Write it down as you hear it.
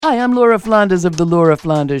Hi, I'm Laura Flanders of The Laura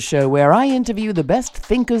Flanders Show, where I interview the best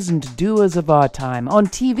thinkers and doers of our time. On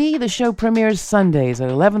TV, the show premieres Sundays at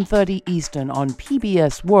 11:30 Eastern on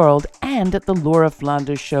PBS World and at the Laura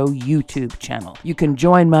Flanders Show YouTube channel. You can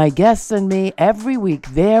join my guests and me every week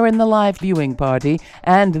there in the live viewing party,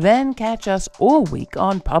 and then catch us all week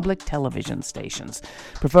on public television stations.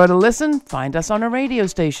 Prefer to listen? Find us on a radio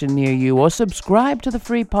station near you or subscribe to the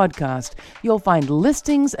free podcast. You'll find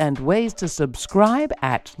listings and ways to subscribe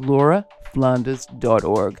at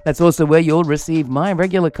lauraflanders.org. That's also where you'll receive my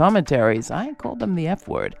regular commentaries. I call them the F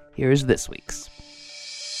word. Here's this week's.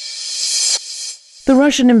 The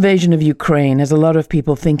Russian invasion of Ukraine has a lot of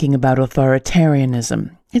people thinking about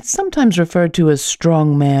authoritarianism. It's sometimes referred to as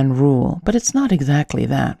strongman rule, but it's not exactly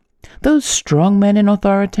that. Those strongmen in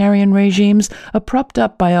authoritarian regimes are propped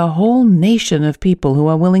up by a whole nation of people who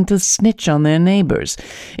are willing to snitch on their neighbors.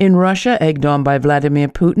 In Russia, egged on by Vladimir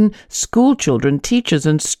Putin, schoolchildren, teachers,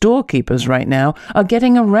 and storekeepers right now are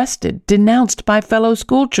getting arrested, denounced by fellow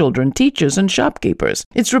schoolchildren, teachers, and shopkeepers.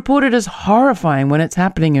 It's reported as horrifying when it's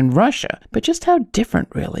happening in Russia, but just how different,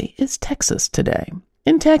 really, is Texas today?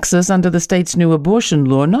 In Texas, under the state's new abortion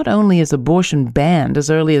law, not only is abortion banned as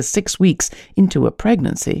early as 6 weeks into a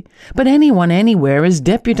pregnancy, but anyone anywhere is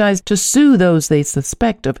deputized to sue those they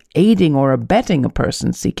suspect of aiding or abetting a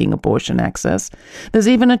person seeking abortion access. There's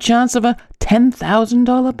even a chance of a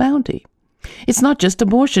 $10,000 bounty. It's not just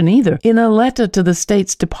abortion either. In a letter to the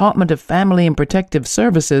state's Department of Family and Protective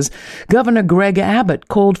Services, Governor Greg Abbott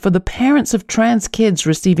called for the parents of trans kids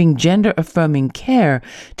receiving gender-affirming care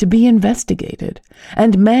to be investigated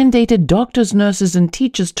and mandated doctors, nurses, and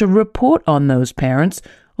teachers to report on those parents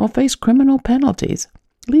or face criminal penalties,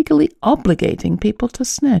 legally obligating people to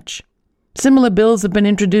snitch. Similar bills have been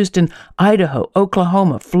introduced in Idaho,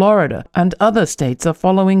 Oklahoma, Florida, and other states are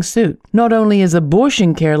following suit. Not only is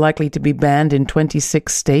abortion care likely to be banned in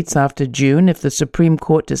 26 states after June if the Supreme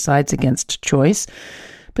Court decides against choice,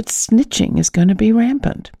 but snitching is going to be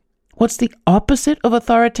rampant. What's the opposite of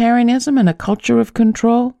authoritarianism and a culture of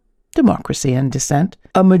control? Democracy and dissent.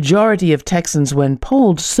 A majority of Texans, when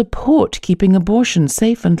polled, support keeping abortion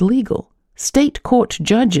safe and legal. State court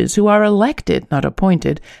judges who are elected, not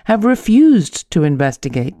appointed, have refused to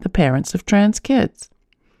investigate the parents of trans kids.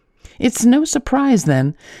 It's no surprise,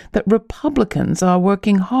 then, that Republicans are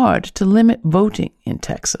working hard to limit voting in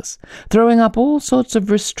Texas, throwing up all sorts of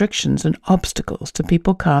restrictions and obstacles to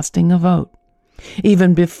people casting a vote.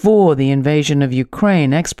 Even before the invasion of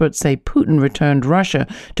Ukraine, experts say Putin returned Russia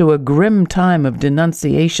to a grim time of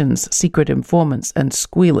denunciations, secret informants, and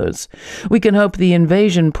squealers. We can hope the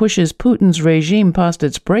invasion pushes Putin's regime past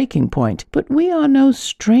its breaking point, but we are no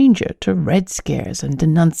stranger to red scares and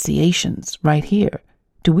denunciations right here.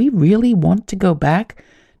 Do we really want to go back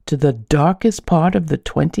to the darkest part of the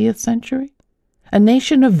 20th century? A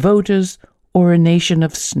nation of voters or a nation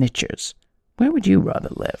of snitchers? Where would you rather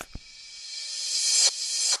live?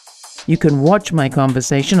 You can watch my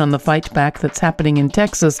conversation on the fight back that's happening in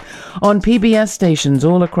Texas on PBS stations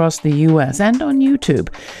all across the U.S. and on YouTube.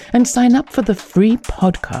 And sign up for the free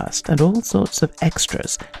podcast and all sorts of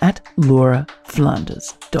extras at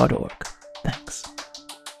lauraflanders.org. Thanks.